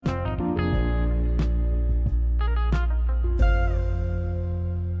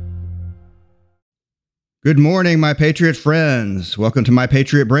Good morning, my Patriot friends. Welcome to My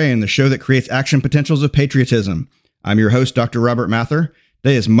Patriot Brain, the show that creates action potentials of patriotism. I'm your host, Dr. Robert Mather.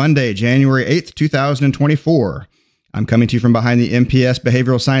 Today is Monday, January 8th, 2024. I'm coming to you from behind the MPS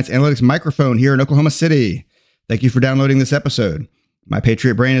Behavioral Science Analytics microphone here in Oklahoma City. Thank you for downloading this episode. My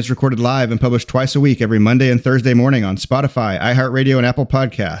Patriot Brain is recorded live and published twice a week, every Monday and Thursday morning on Spotify, iHeartRadio, and Apple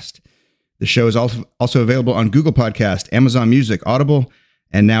Podcast. The show is also available on Google Podcast, Amazon Music, Audible,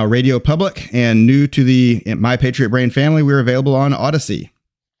 and now Radio Public. And new to the My Patriot Brain family, we're available on Odyssey.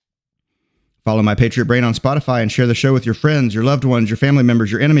 Follow My Patriot Brain on Spotify and share the show with your friends, your loved ones, your family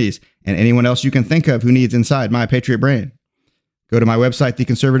members, your enemies, and anyone else you can think of who needs inside My Patriot Brain. Go to my website,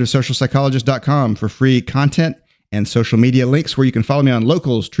 theconservativesocialpsychologist.com, for free content and social media links where you can follow me on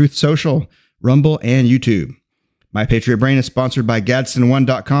Locals, Truth Social, Rumble, and YouTube. My Patriot Brain is sponsored by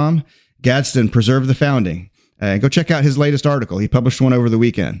Gadsden1.com. Gadsden, preserve the founding. Go check out his latest article. He published one over the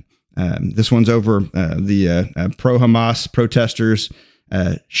weekend. This one's over the pro-Hamas protesters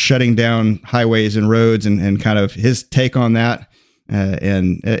shutting down highways and roads and kind of his take on that.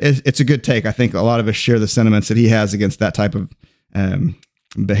 And it's a good take. I think a lot of us share the sentiments that he has against that type of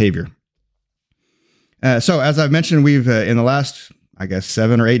behavior. So as I've mentioned, we've in the last,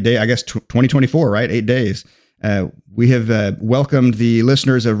 7 or 8 days, 2024, right? 8 days. We have welcomed the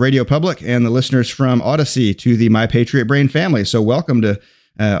listeners of Radio Public and the listeners from Odyssey to the My Patriot Brain family. So welcome to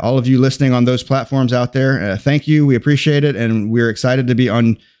all of you listening on those platforms out there. Thank you. We appreciate it. And we're excited to be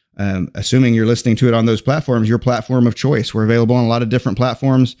on, assuming you're listening to it on those platforms, your platform of choice. We're available on a lot of different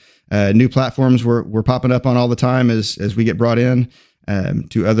platforms. New platforms we're popping up on all the time as we get brought in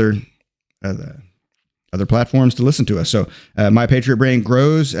to other platforms to listen to us. So My Patriot Brain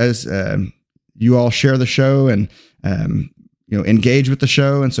grows as you all share the show and engage with the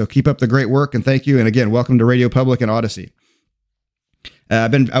show. And so keep up the great work, and thank you. And again, welcome to Radio Public and Odyssey.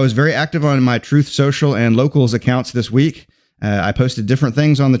 I was very active on my Truth Social and Locals accounts this week. I posted different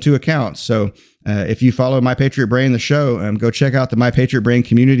things on the two accounts. So if you follow My Patriot Brain, the show, go check out the My Patriot Brain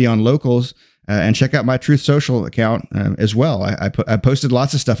community on Locals and check out my Truth Social account as well. I posted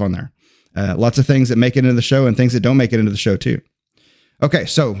lots of stuff on there. Lots of things that make it into the show and things that don't make it into the show too. Okay,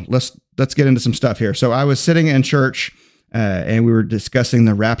 so let's get into some stuff here. So I was sitting in church and we were discussing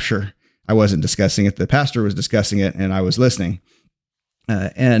the rapture. I wasn't discussing it. The pastor was discussing it, and I was listening.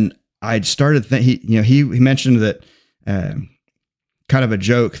 And I started he mentioned that kind of a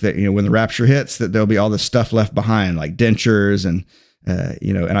joke that when the rapture hits, that there'll be all this stuff left behind, like dentures and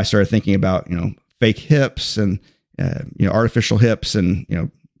and I started thinking about fake hips and artificial hips and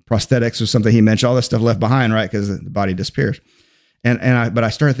prosthetics was something he mentioned. All this stuff left behind, right? Because the body disappears. But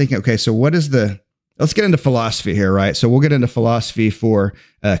I started thinking, okay, so let's get into philosophy here, right? So we'll get into philosophy for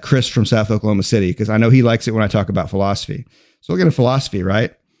Chris from South Oklahoma City, because I know he likes it when I talk about philosophy. So we'll get into philosophy,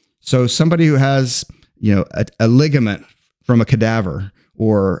 right? So somebody who has, a ligament from a cadaver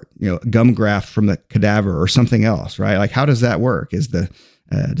or, gum graft from the cadaver or something else, right? Like, how does that work?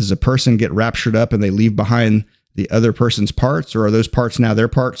 Does a person get raptured up and they leave behind the other person's parts, or are those parts now their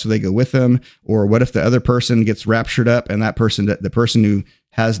parts so they go with them? Or what if the other person gets raptured up and the person who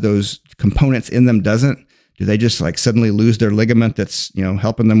has those components in them doesn't? Do they just like suddenly lose their ligament that's,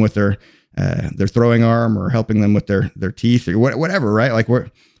 helping them with their throwing arm or helping them with their teeth or whatever, right? Like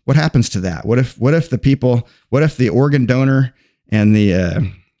what happens to that? What if the organ donor and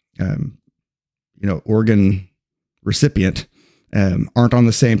the, organ recipient aren't on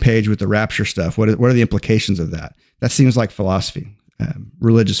the same page with the rapture stuff? What are the implications of that? That seems like philosophy,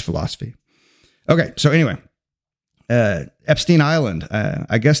 religious philosophy. Okay, so anyway, Epstein Island.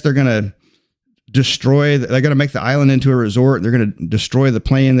 I guess they're going to they're going to make the island into a resort. They're going to destroy the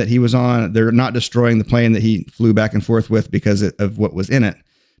plane that he was on. They're not destroying the plane that he flew back and forth with because of what was in it,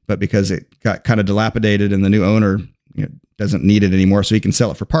 but because it got kind of dilapidated and the new owner doesn't need it anymore, so he can sell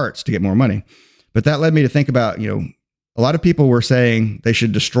it for parts to get more money. But that led me to think about, a lot of people were saying they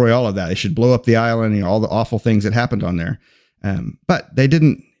should destroy all of that. They should blow up the island, all the awful things that happened on there. But they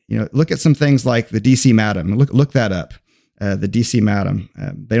didn't, look at some things like the DC Madam. Look that up. The DC Madam.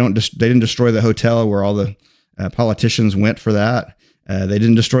 They didn't destroy the hotel where all the politicians went for that. They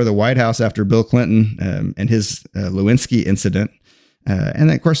didn't destroy the White House after Bill Clinton and his Lewinsky incident. And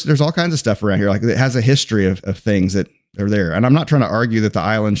then, of course, there's all kinds of stuff around here. Like, it has a history of things that are there. And I'm not trying to argue that the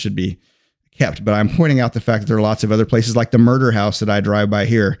island should be kept, but I'm pointing out the fact that there are lots of other places like the murder house that I drive by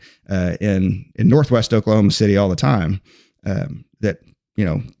here in Northwest Oklahoma City all the time. That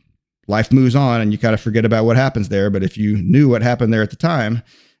life moves on and you kind of forget about what happens there. But if you knew what happened there at the time,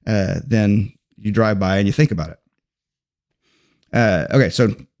 then you drive by and you think about it. Okay,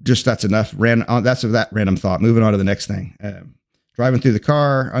 so just that's enough. That's that random thought. Moving on to the next thing. driving through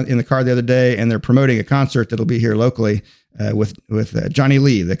in the car the other day, and they're promoting a concert that'll be here locally with Johnny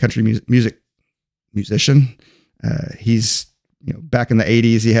Lee, the country musician. He's back in the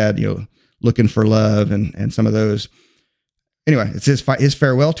 80s. He had Looking for Love and some of those. Anyway, it's his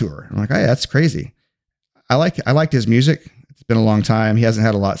farewell tour. I'm like, hey, that's crazy. I liked his music. It's been a long time. He hasn't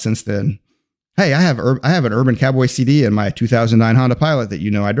had a lot since then. Hey, I have an Urban Cowboy CD in my 2009 Honda Pilot that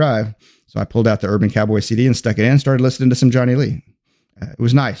I drive. So I pulled out the Urban Cowboy CD and stuck it in and started listening to some Johnny Lee. It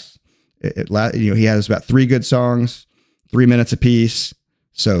was nice. He has about 3 good songs, 3 minutes apiece.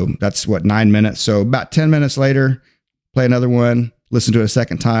 So that's 9 minutes. So about 10 minutes later, play another one, listen to it a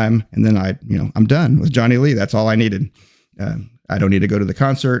second time. And then I'm done with Johnny Lee. That's all I needed. I don't need to go to the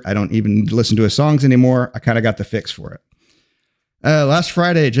concert. I don't even listen to his songs anymore. I kind of got the fix for it. Last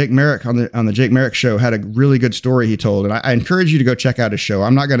Friday, Jake Merrick on the Jake Merrick Show had a really good story he told, and I encourage you to go check out his show.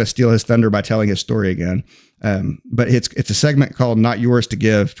 I'm not going to steal his thunder by telling his story again, but it's a segment called "Not Yours to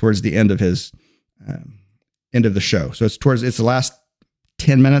Give" towards the end of his end of the show. So it's the last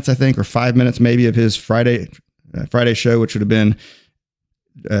 10 minutes, I think, or 5 minutes maybe of his Friday show, which would have been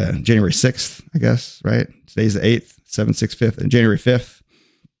January 6th, I guess. Right? Today's the 8th, 7th, 6th, 5th, and January 5th.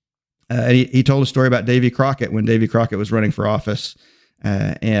 And he told a story about Davy Crockett when Davy Crockett was running for office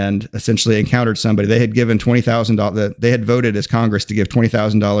and essentially encountered somebody. They had given $20,000. They had voted as Congress to give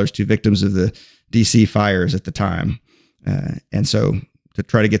 $20,000 to victims of the DC fires at the time. And so to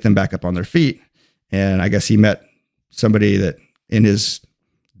try to get them back up on their feet. And I guess he met somebody that in his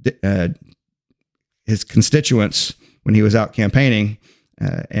constituents when he was out campaigning.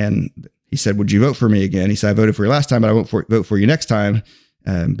 And he said, "Would you vote for me again?" He said, "I voted for you last time, but I won't vote for you next time.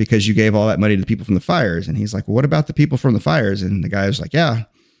 Because you gave all that money to the people from the fires." And he's like, "Well, what about the people from the fires?" And the guy was like, "Yeah,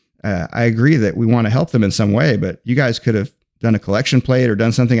 I agree that we want to help them in some way, but you guys could have done a collection plate or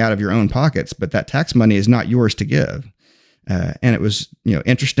done something out of your own pockets, but that tax money is not yours to give." And it was,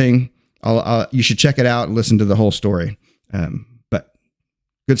 interesting. You should check it out and listen to the whole story. But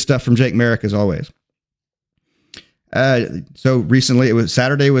good stuff from Jake Merrick as always. So recently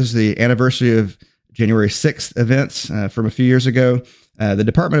Saturday was the anniversary of January 6th events from a few years ago. The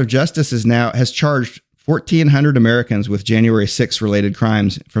Department of Justice has charged 1,400 Americans with January 6th related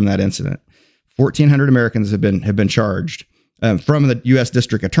crimes from that incident. 1,400 Americans have been charged from the U.S.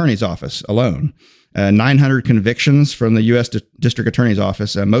 District Attorney's Office alone. 900 convictions from the U.S. District Attorney's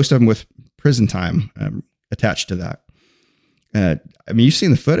Office, most of them with prison time attached to that. You've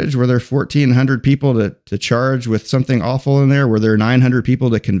seen the footage. Were there 1,400 people to charge with something awful in there? Were there 900 people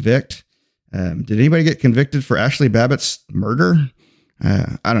to convict? Did anybody get convicted for Ashley Babbitt's murder?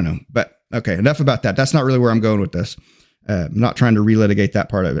 I don't know, but okay, enough about that. That's not really where I'm going with this. I'm not trying to relitigate that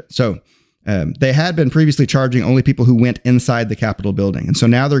part of it. So they had been previously charging only people who went inside the Capitol building. And so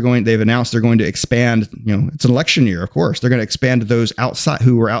now they've announced they're going to expand, it's an election year, of course. They're going to expand to those outside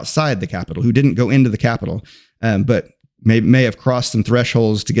who were outside the Capitol, who didn't go into the Capitol, but may have crossed some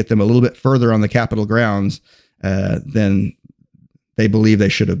thresholds to get them a little bit further on the Capitol grounds than they believe they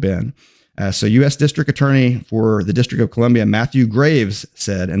should have been. So U.S. District Attorney for the District of Columbia, Matthew Graves,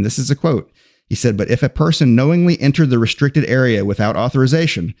 said, and this is a quote, he said, "But if a person knowingly entered the restricted area without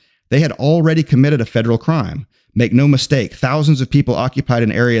authorization, they had already committed a federal crime. Make no mistake, thousands of people occupied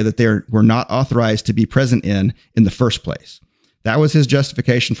an area that they were not authorized to be present in the first place." That was his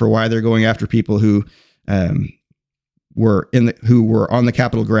justification for why they're going after people who were on the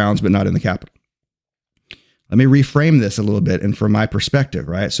Capitol grounds but not in the Capitol. Let me reframe this a little bit and from my perspective,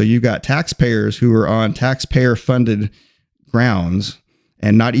 right? So you've got taxpayers who are on taxpayer-funded grounds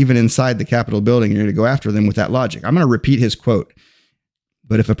and not even inside the Capitol building. You're going to go after them with that logic. I'm going to repeat his quote.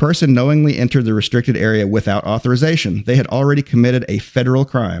 "But if a person knowingly entered the restricted area without authorization, they had already committed a federal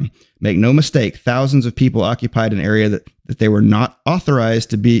crime. Make no mistake, thousands of people occupied an area that they were not authorized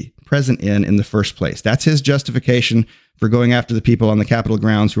to be present in the first place." That's his justification for going after the people on the Capitol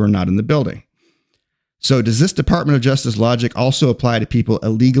grounds who are not in the building. So does this Department of Justice logic also apply to people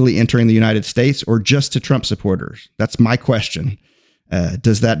illegally entering the United States or just to Trump supporters? That's my question.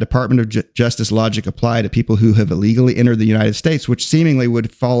 Does that Department of Justice logic apply to people who have illegally entered the United States, which seemingly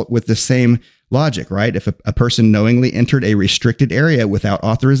would fall with the same logic, right? If a person knowingly entered a restricted area without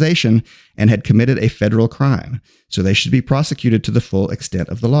authorization and had committed a federal crime, so they should be prosecuted to the full extent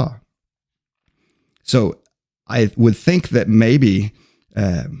of the law. So I would think that maybe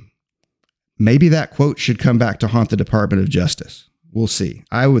that quote should come back to haunt the Department of Justice. We'll see.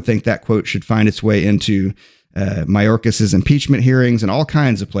 I would think that quote should find its way into Mayorkas's impeachment hearings and all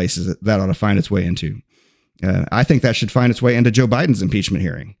kinds of places that ought to find its way into. I think that should find its way into Joe Biden's impeachment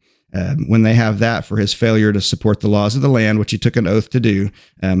hearing when they have that for his failure to support the laws of the land, which he took an oath to do,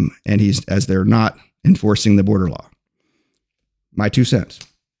 and they're not enforcing the border law. my 2 cents.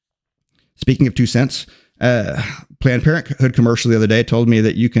 Speaking of 2 cents, Planned Parenthood commercial the other day told me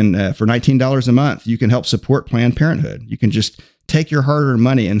that you can, for $19 a month, you can help support Planned Parenthood. You can just take your hard-earned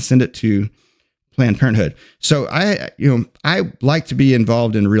money and send it to Planned Parenthood. So I like to be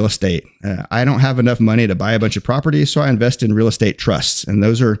involved in real estate. I don't have enough money to buy a bunch of properties, so I invest in real estate trusts, and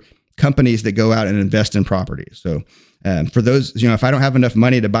those are companies that go out and invest in properties. So for those, if I don't have enough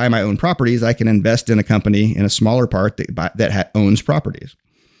money to buy my own properties, I can invest in a company in a smaller part that owns properties.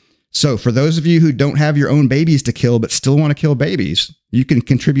 So for those of you who don't have your own babies to kill, but still want to kill babies, you can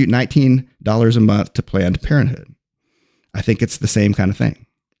contribute $19 a month to Planned Parenthood. I think it's the same kind of thing.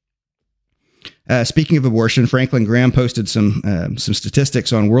 Speaking of abortion, Franklin Graham posted some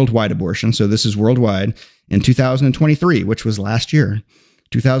statistics on worldwide abortion. So this is worldwide in 2023, which was last year.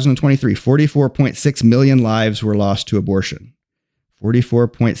 2023, 44.6 million lives were lost to abortion.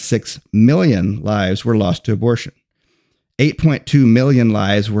 44.6 million lives were lost to abortion. 8.2 million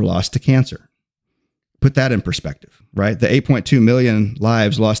lives were lost to cancer. Put that in perspective, right? The 8.2 million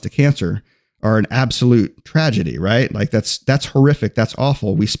lives lost to cancer are an absolute tragedy, right? Like that's horrific. That's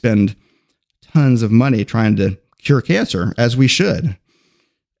awful. We spend tons of money trying to cure cancer, as we should.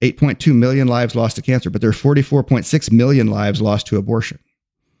 8.2 million lives lost to cancer, but there are 44.6 million lives lost to abortion.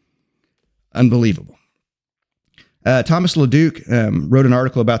 Unbelievable. Thomas LeDuc wrote an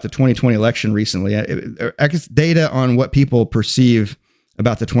article about the 2020 election recently. I guess data on what people perceive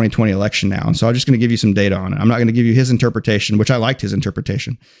about the 2020 election now. And so I'm just going to give you some data on it. I'm not going to give you his interpretation, which I liked his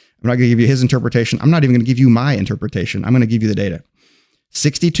interpretation. I'm not going to give you his interpretation. I'm not even going to give you my interpretation. I'm going to give you the data.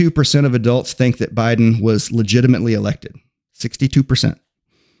 62% of adults think that Biden was legitimately elected. 62%.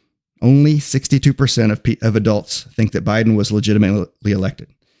 Only 62% of adults think that Biden was legitimately elected.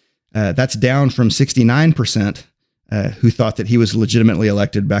 That's down from 69% who thought that he was legitimately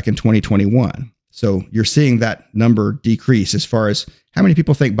elected back in 2021. So you're seeing that number decrease as far as how many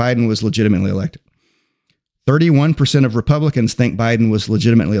people think Biden was legitimately elected. 31% of Republicans think Biden was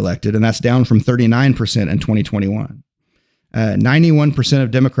legitimately elected, and that's down from 39% in 2021. 91%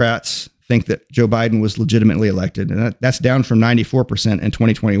 of Democrats think that Joe Biden was legitimately elected, and that's down from 94% in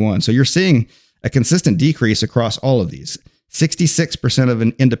 2021. So you're seeing a consistent decrease across all of these. 66% of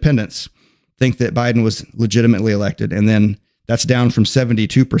independents think that Biden was legitimately elected, and then that's down from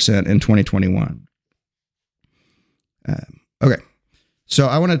 72% in 2021. Okay. So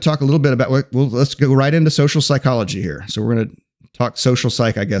I want to talk a little bit about, let's go right into social psychology here. So we're going to talk social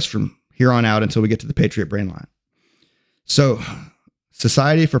psych, I guess, from here on out until we get to the Patriot Brain Line. So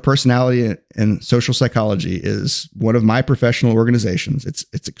Society for Personality and Social Psychology is one of my professional organizations.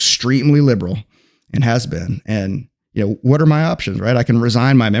 It's extremely liberal and has been. And, what are my options, right? I can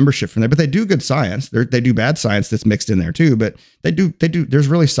resign my membership from there, but they do good science. They do bad science that's mixed in there too, but they do, there's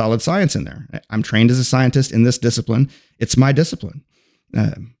really solid science in there. I'm trained as a scientist in this discipline. It's my discipline.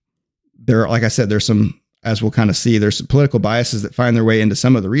 Like I said, there's some, as we'll kind of see, there's some political biases that find their way into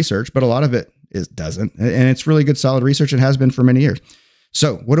some of the research, but a lot of it doesn't. And it's really good, solid research. It has been for many years.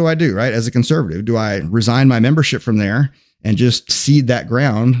 So what do I do, right? As a conservative, do I resign my membership from there and just cede that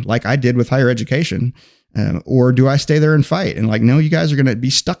ground like I did with higher education? Or do I stay there and fight? And no, you guys are going to be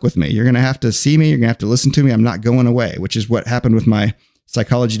stuck with me. You're going to have to see me. You're going to have to listen to me. I'm not going away, which is what happened with my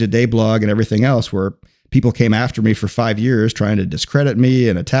Psychology Today blog and everything else, where people came after me for 5 years trying to discredit me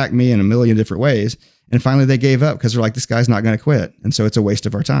and attack me in a million different ways. And finally they gave up because they're like, this guy's not going to quit. And so it's a waste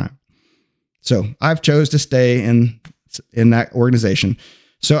of our time. So I've chose to stay in that organization.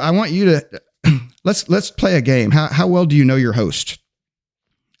 So I want you to, let's play a game. How well do you know your host?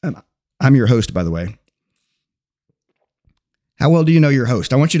 I'm your host, by the way. How well do you know your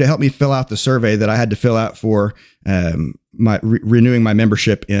host? I want you to help me fill out the survey that I had to fill out for renewing my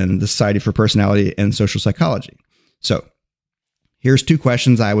membership in the Society for Personality and Social Psychology. So here's 2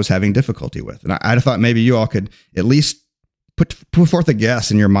 questions I was having difficulty with. And I thought maybe you all could at least put forth a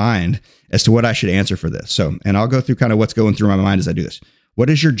guess in your mind as to what I should answer for this. So, and I'll go through kind of what's going through my mind as I do this. What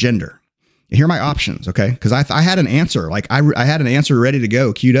is your gender? And here are my options, okay? Because I had an answer. I had an answer ready to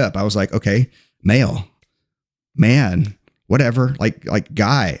go, queued up. I was like, okay, male, man, whatever, like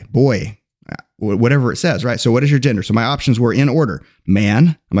guy, boy, whatever it says, right? So what is your gender? So my options were in order.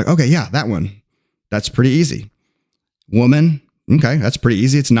 Man, I'm like, okay, yeah, that one. That's pretty easy. Woman, okay, that's pretty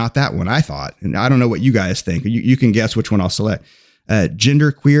easy. It's not that one, I thought. And I don't know what you guys think. You can guess which one I'll select.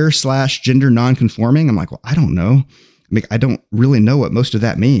 Gender queer / gender nonconforming. I'm like, well, I don't know. I don't really know what most of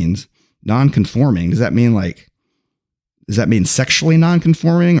that means. Nonconforming, does that mean sexually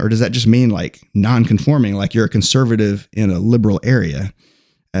nonconforming, or does that just mean nonconforming, like you're a conservative in a liberal area?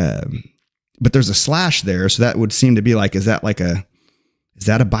 But there's a slash there, so that would seem to be is that is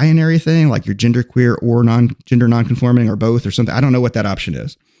that a binary thing? Like you're genderqueer or gender nonconforming or both or something? I don't know what that option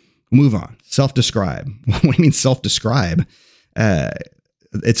is. Move on. Self-describe. What do you mean self-describe?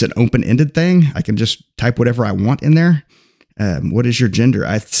 It's an open-ended thing. I can just type whatever I want in there. What is your gender?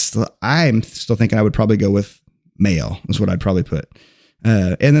 I'm still thinking I would probably go with male is what I'd probably put.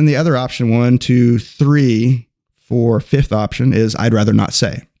 And then the other option, 1, 2, 3, 4, fifth option is I'd rather not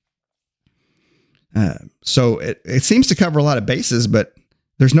say. So it seems to cover a lot of bases, but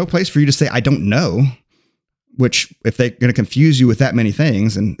there's no place for you to say, I don't know, which if they're going to confuse you with that many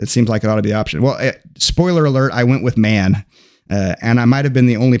things, and it seems like it ought to be the option. Well, spoiler alert, I went with man. And I might have been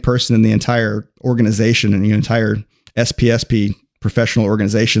the only person in the entire organization and the entire SPSP professional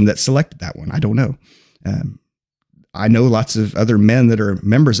organization that selected that one. I don't know. I know lots of other men that are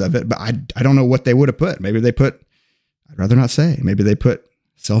members of it, but I don't know what they would have put. Maybe they put, I'd rather not say. Maybe they put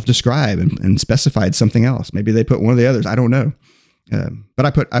self-describe and specified something else. Maybe they put one of the others. I don't know. But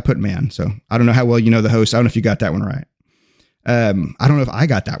I put man. So I don't know how well you know the host. I don't know if you got that one right. I don't know if I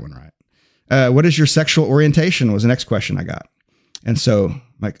got that one right. What is your sexual orientation was the next question I got. And so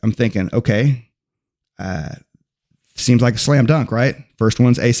like, I'm thinking, okay, seems like a slam dunk, right? First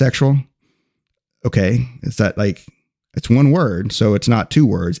one's asexual. Okay. Is that like, it's one word, so it's not two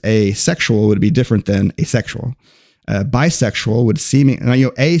words. Asexual would be different than asexual. Bisexual would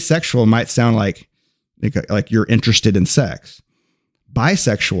asexual might sound like you're interested in sex.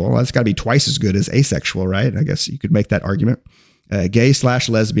 Bisexual, that's got to be twice as good as asexual, right? I guess you could make that argument.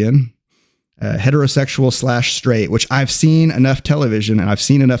 Gay/lesbian. Heterosexual/straight, which I've seen enough television and I've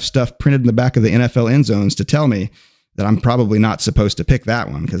seen enough stuff printed in the back of the NFL end zones to tell me that I'm probably not supposed to pick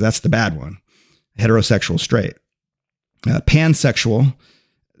that one because that's the bad one. Heterosexual/straight. Pansexual.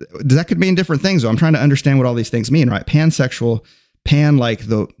 That could mean different things, though. I'm trying to understand what all these things mean, right? Pansexual, pan like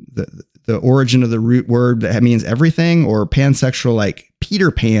the origin of the root word that means everything, or pansexual like Peter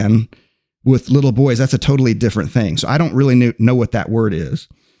Pan with little boys. That's a totally different thing. So I don't really know what that word is.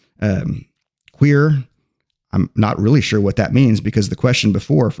 Queer, I'm not really sure what that means because the question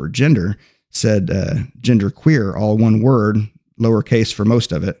before for gender said gender queer, all one word, lowercase for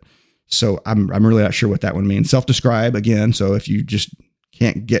most of it. So I'm really not sure what that one means. Self-describe again. So if you just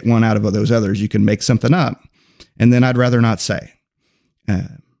can't get one out of those others, you can make something up. And then I'd rather not say.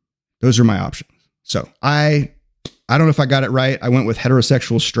 Those are my options. So I don't know if I got it right. I went with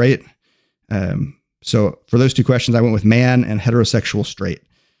heterosexual straight. So for those two questions, I went with man and heterosexual straight.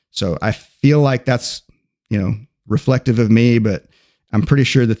 So I feel like that's, reflective of me, but I'm pretty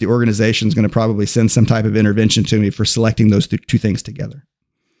sure that the organization is going to probably send some type of intervention to me for selecting those two things together.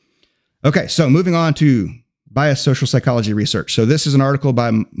 Okay, so moving on to bias social psychology research. So this is an article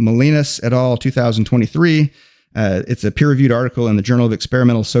by Molinas et al. 2023. It's a peer-reviewed article in the Journal of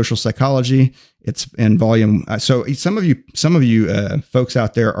Experimental Social Psychology. It's in volume. So some of you folks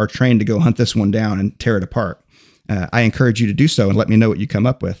out there are trained to go hunt this one down and tear it apart. I encourage you to do so and let me know what you come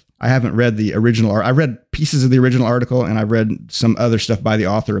up with. I haven't read the original. I read pieces of the original article and I've read some other stuff by the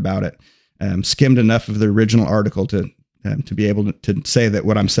author about it. Skimmed enough of the original article to be able to say that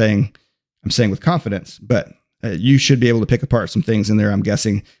what I'm saying with confidence. But you should be able to pick apart some things in there, I'm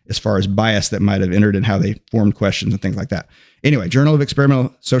guessing, as far as bias that might have entered in how they formed questions and things like that. Anyway, Journal of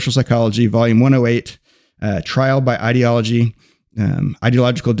Experimental Social Psychology, volume 108, Trial by Ideology.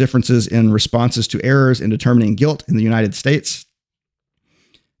 Ideological differences in responses to errors in determining guilt in the United States.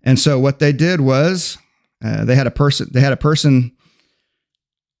 And so what they did was they had a person that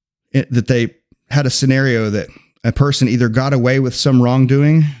they had a scenario that a person either got away with some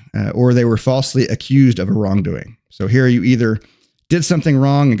wrongdoing or they were falsely accused of a wrongdoing. So here you either did something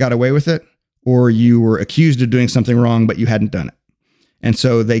wrong and got away with it, or you were accused of doing something wrong, but you hadn't done it. And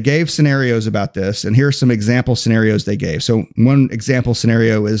so they gave scenarios about this, and here are some example scenarios they gave. So one example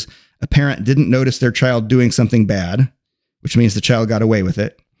scenario is a parent didn't notice their child doing something bad, which means the child got away with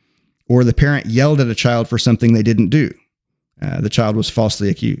it, or the parent yelled at a child for something they didn't do. The child was falsely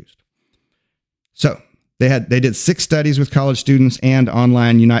accused. So they did 6 studies with college students and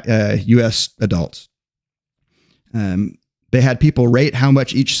online U.S. adults. They had people rate how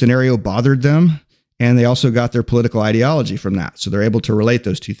much each scenario bothered them. And they also got their political ideology from that. So they're able to relate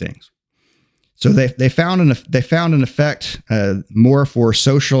those two things. So they found an effect more for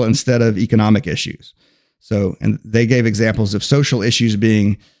social instead of economic issues. So, and they gave examples of social issues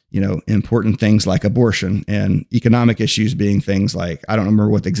being, important things like abortion, and economic issues being things like, I don't remember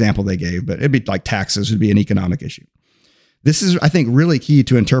what the example they gave, but it'd be like taxes would be an economic issue. This is, I think, really key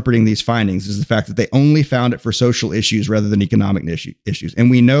to interpreting these findings is the fact that they only found it for social issues rather than economic issues.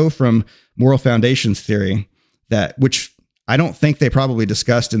 And we know from moral foundations theory that, which I don't think they probably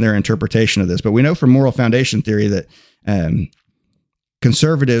discussed in their interpretation of this, but we know from moral foundation theory that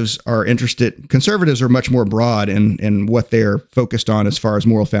conservatives are much more broad in what they're focused on as far as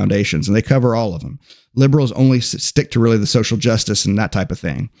moral foundations, and they cover all of them. Liberals only stick to really the social justice and that type of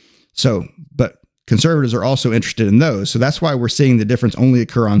thing. So, but conservatives are also interested in those. So that's why we're seeing the difference only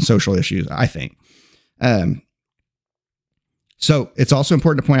occur on social issues, I think. So it's also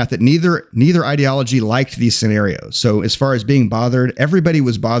important to point out that neither ideology liked these scenarios. So as far as being bothered, everybody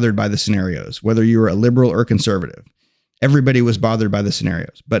was bothered by the scenarios, whether you were a liberal or conservative. Everybody was bothered by the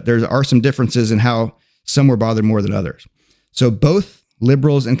scenarios, but there are some differences in how some were bothered more than others. So both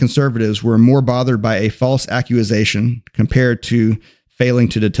liberals and conservatives were more bothered by a false accusation compared to failing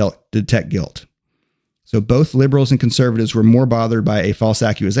to detect guilt. So both liberals and conservatives were more bothered by a false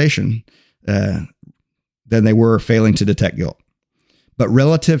accusation than they were failing to detect guilt. But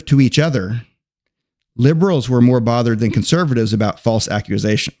relative to each other, liberals were more bothered than conservatives about false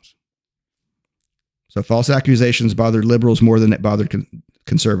accusations. So false accusations bothered liberals more than it bothered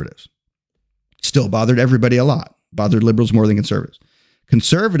conservatives. Still bothered everybody a lot, bothered liberals more than conservatives.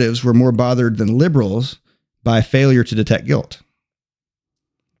 Conservatives were more bothered than liberals by failure to detect guilt.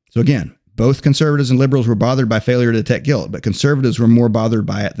 So again, both conservatives and liberals were bothered by failure to detect guilt, but conservatives were more bothered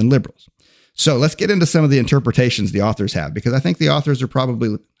by it than liberals. So let's get into some of the interpretations the authors have, because I think the authors are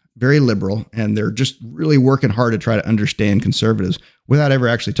probably very liberal and they're just really working hard to try to understand conservatives without ever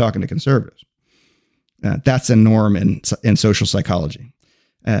actually talking to conservatives. That's a norm in social psychology.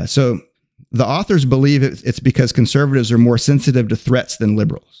 So the authors believe it's because conservatives are more sensitive to threats than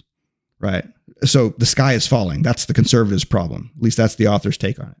liberals, right? So the sky is falling. That's the conservatives' problem. At least that's the author's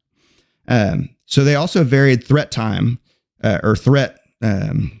take on it. So they also varied threat time or threat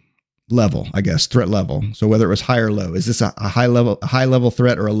level, I guess, threat level. So whether it was high or low, is this a high level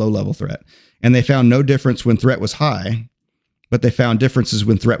threat or a low level threat? And they found no difference when threat was high, but they found differences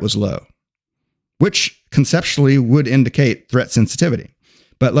when threat was low, which conceptually would indicate threat sensitivity.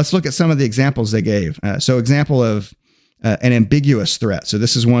 But let's look at some of the examples they gave. So example of an ambiguous threat. So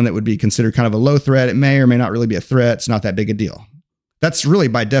this is one that would be considered kind of a low threat. It may or may not really be a threat. It's not that big a deal. That's really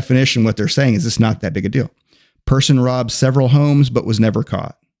by definition what they're saying is it's not that big a deal. Person robbed several homes but was never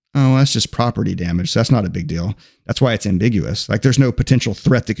caught. Oh, well, that's just property damage. So that's not a big deal. That's why it's ambiguous. Like there's no potential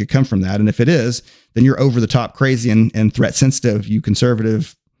threat that could come from that. And if it is, then you're over the top crazy and threat sensitive, you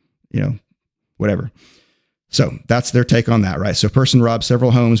conservative, whatever. So that's their take on that, right? So person robbed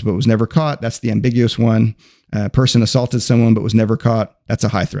several homes but was never caught. That's the ambiguous one. Person assaulted someone but was never caught. That's a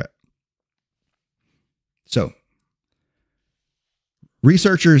high threat. So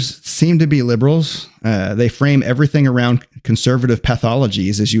researchers seem to be liberals. They frame everything around conservative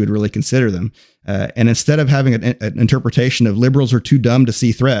pathologies as you would really consider them. And instead of having an interpretation of liberals are too dumb to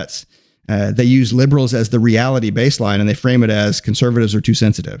see threats, they use liberals as the reality baseline and they frame it as conservatives are too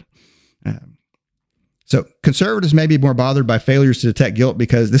sensitive. So conservatives may be more bothered by failures to detect guilt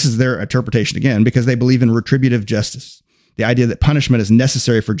because this is their interpretation again, because they believe in retributive justice, the idea that punishment is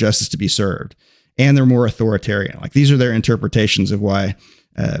necessary for justice to be served. And they're more authoritarian. Like these are their interpretations of why,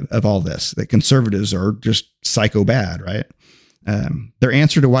 of all this, that conservatives are just psycho bad, right? Their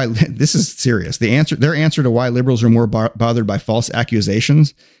answer to why, this is serious. Their answer to why liberals are more bothered by false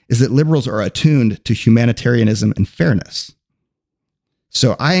accusations is that liberals are attuned to humanitarianism and fairness.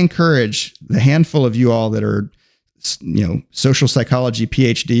 So I encourage the handful of you all that are, social psychology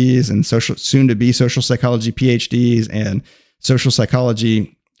PhDs and soon to be social psychology PhDs and social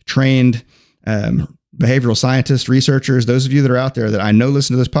psychology trained behavioral scientists, researchers, those of you that are out there that I know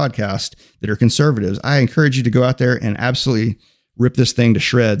listen to this podcast that are conservatives, I encourage you to go out there and absolutely rip this thing to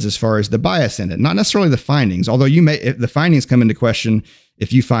shreds as far as the bias in it, not necessarily the findings, although the findings come into question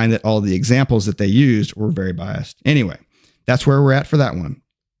if you find that all the examples that they used were very biased. Anyway, that's where we're at for that one.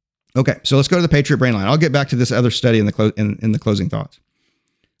 Okay, so let's go to the Patriot Brain Line. I'll get back to this other study in the closing thoughts.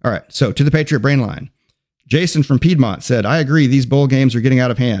 All right, so to the Patriot Brain Line. Jason from Piedmont said, I agree, these bowl games are getting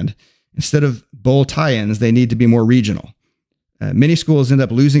out of hand. Instead of bowl tie-ins, they need to be more regional. Many schools end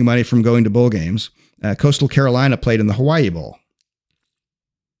up losing money from going to bowl games. Coastal Carolina played in the Hawaii Bowl.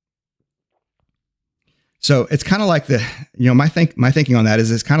 So it's kind of like my thinking on that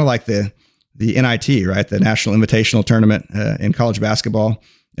is it's kind of like the NIT, right? The National Invitational Tournament in college basketball,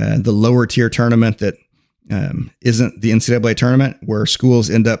 the lower tier tournament that isn't the NCAA tournament where schools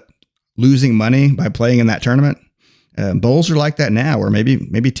end up losing money by playing in that tournament. Bowls are like that now, where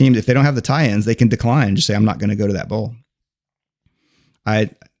maybe teams, if they don't have the tie-ins, they can decline. Just say, I'm not going to go to that bowl.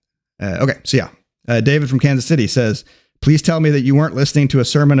 Okay. So yeah, David from Kansas City says, please tell me that you weren't listening to a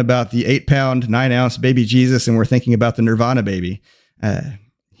sermon about the 8-pound, 9-ounce baby Jesus and we're thinking about the Nirvana baby.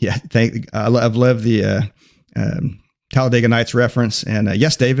 Yeah. I've loved the Talladega Nights reference. And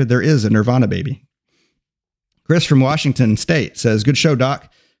yes, David, there is a Nirvana baby. Chris from Washington State says, good show,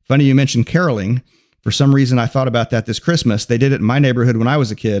 Doc. Funny you mentioned caroling. For some reason, I thought about that this Christmas. They did it in my neighborhood when I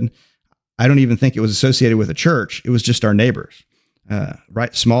was a kid. I don't even think it was associated with a church. It was just our neighbors.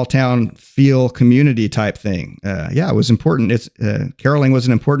 Right. Small town feel community type thing. Yeah, it was important. Caroling was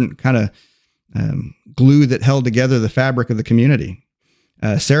an important kind of glue that held together the fabric of the community.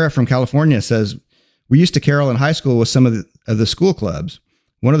 Sarah from California says, we used to carol in high school with some of the school clubs.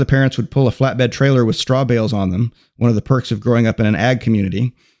 One of the parents would pull a flatbed trailer with straw bales on them, one of the perks of growing up in an ag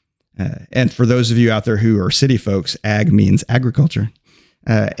community. And for those of you out there who are city folks, ag means agriculture.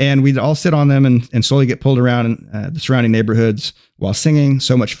 And we'd all sit on them and slowly get pulled around the surrounding neighborhoods while singing.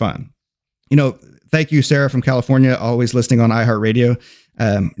 So much fun. Thank you, Sarah from California, always listening on iHeartRadio.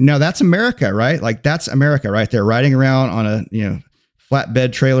 Now that's America, right? Like that's America right there, riding around on a,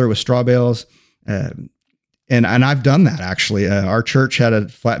 flatbed trailer with straw bales. And I've done that actually. Our church had a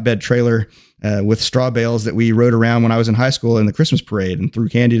flatbed trailer with straw bales that we rode around when I was in high school in the Christmas parade and threw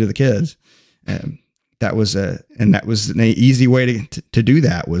candy to the kids. That was an easy way to do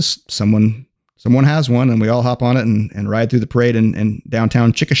that. Was someone has one and we all hop on it and ride through the parade in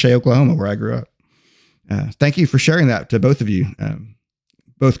downtown Chickasha, Oklahoma, where I grew up. Thank you for sharing that to both of you,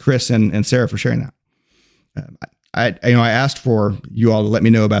 both Chris and Sarah, for sharing that. I asked for you all to let me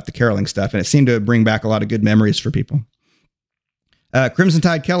know about the caroling stuff, and it seemed to bring back a lot of good memories for people. Crimson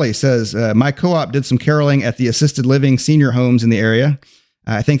Tide Kelly says, my co-op did some caroling at the assisted living senior homes in the area.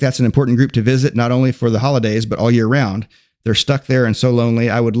 I think that's an important group to visit, not only for the holidays, but all year round. They're stuck there and so lonely.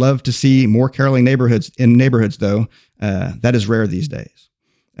 I would love to see more caroling neighborhoods, though. That is rare these days.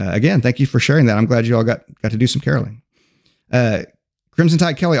 Again, thank you for sharing that. I'm glad you all got to do some caroling. Crimson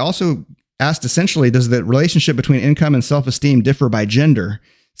Tide Kelly also asked, essentially, does the relationship between income and self-esteem differ by gender,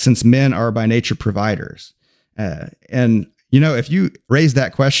 since men are by nature providers? And if you raise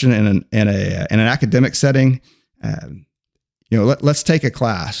that question in an academic setting, let's take a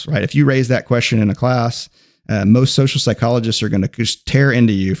class, right? If you raise that question in a class, most social psychologists are going to just tear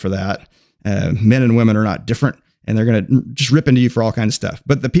into you for that. Men and women are not different, and they're going to just rip into you for all kinds of stuff.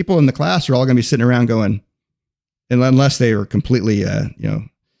 But the people in the class are all going to be sitting around going, unless they are completely,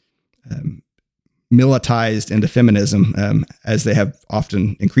 militized into feminism, as they have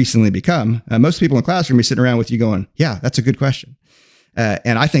often increasingly become. Most people in class are going to be sitting around with you going, yeah, that's a good question.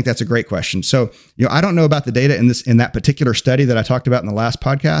 And I think that's a great question. So, I don't know about the data in that particular study that I talked about in the last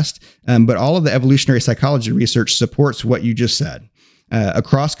podcast, but all of the evolutionary psychology research supports what you just said.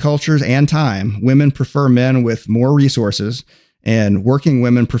 Across cultures and time, women prefer men with more resources, and working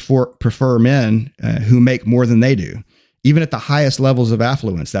women prefer men who make more than they do. Even at the highest levels of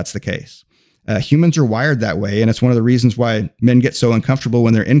affluence, that's the case. Humans are wired that way, and it's one of the reasons why men get so uncomfortable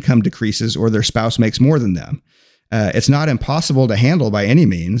when their income decreases or their spouse makes more than them. It's not impossible to handle by any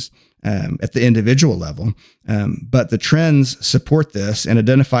means at the individual level, but the trends support this and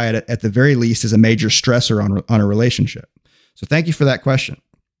identify it at the very least as a major stressor on a relationship. So thank you for that question.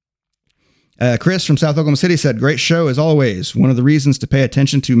 Chris from South Oklahoma City said, great show as always. One of the reasons to pay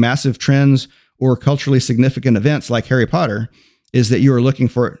attention to massive trends or culturally significant events like Harry Potter is that you are looking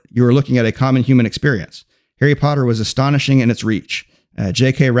at a common human experience. Harry Potter was astonishing in its reach.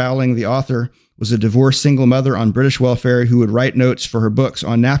 J.K. Rowling, the author, was a divorced single mother on British welfare who would write notes for her books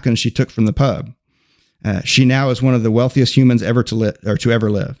on napkins she took from the pub. She now is one of the wealthiest humans ever to ever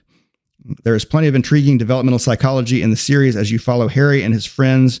live. There is plenty of intriguing developmental psychology in the series as you follow Harry and his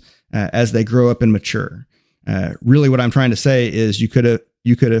friends as they grow up and mature. Really, what I'm trying to say is you could have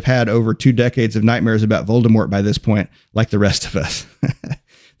had over 2 decades of nightmares about Voldemort by this point, like the rest of us.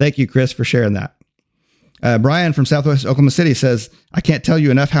 Thank you, Chris, for sharing that. Brian from Southwest Oklahoma City says, I can't tell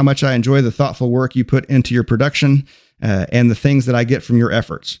you enough how much I enjoy the thoughtful work you put into your production and the things that I get from your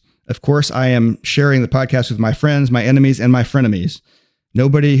efforts. Of course, I am sharing the podcast with my friends, my enemies, and my frenemies.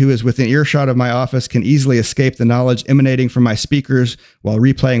 Nobody who is within earshot of my office can easily escape the knowledge emanating from my speakers while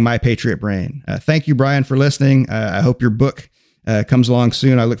replaying My Patriot Brain. Thank you, Brian, for listening. I hope your book comes along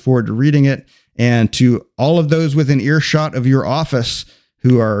soon. I look forward to reading it. And to all of those within earshot of your office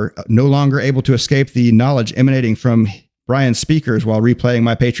who are no longer able to escape the knowledge emanating from Brian's speakers while replaying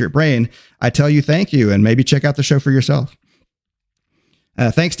My Patriot Brain, I tell you thank you, and maybe check out the show for yourself.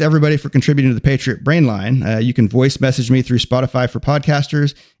 Thanks to everybody for contributing to the Patriot Brain line. You can voice message me through Spotify for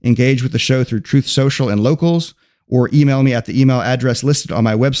podcasters, engage with the show through Truth Social and Locals, or email me at the email address listed on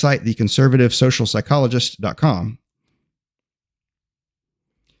my website, theconservativesocialpsychologist.com.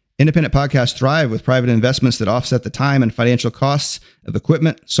 Independent podcasts thrive with private investments that offset the time and financial costs of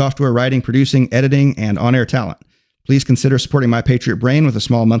equipment, software, writing, producing, editing, and on-air talent. Please consider supporting My Patriot Brain with a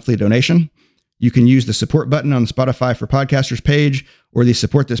small monthly donation. You can use the support button on the Spotify for Podcasters page or the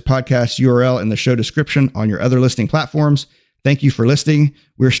support this podcast URL in the show description on your other listening platforms. Thank you for listening.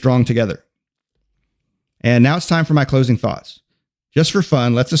 We're strong together. And now it's time for my closing thoughts. Just for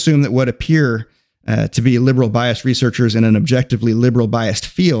fun, let's assume that what appear to be liberal biased researchers in an objectively liberal biased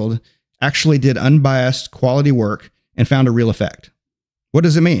field actually did unbiased quality work and found a real effect. What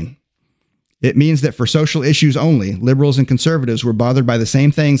does it mean? It means that for social issues only, liberals and conservatives were bothered by the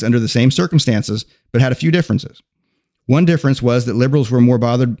same things under the same circumstances, but had a few differences. One difference was that liberals were more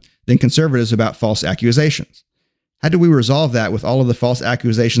bothered than conservatives about false accusations. How do we resolve that with all of the false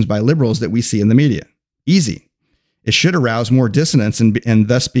accusations by liberals that we see in the media? Easy. It should arouse more dissonance and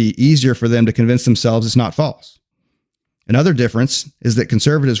thus be easier for them to convince themselves it's not false. Another difference is that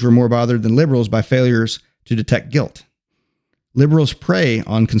conservatives were more bothered than liberals by failures to detect guilt. Liberals prey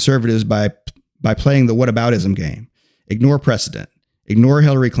on conservatives by playing the whataboutism game. Ignore precedent. Ignore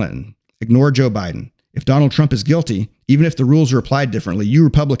Hillary Clinton. Ignore Joe Biden. If Donald Trump is guilty, even if the rules are applied differently, you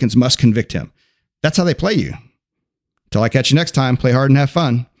Republicans must convict him. That's how they play you. Until I catch you next time, play hard and have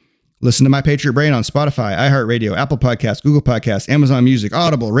fun. Listen to My Patriot Brain on Spotify, iHeartRadio, Apple Podcasts, Google Podcasts, Amazon Music,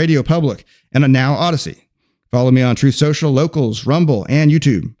 Audible, Radio Public, and now Odyssey. Follow me on Truth Social, Locals, Rumble, and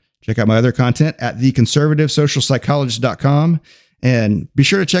YouTube. Check out my other content at theconservativesocialpsychologist.com. And be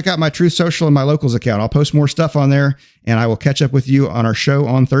sure to check out my Truth Social and my Locals account. I'll post more stuff on there, and I will catch up with you on our show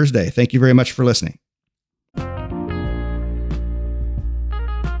on Thursday. Thank you very much for listening.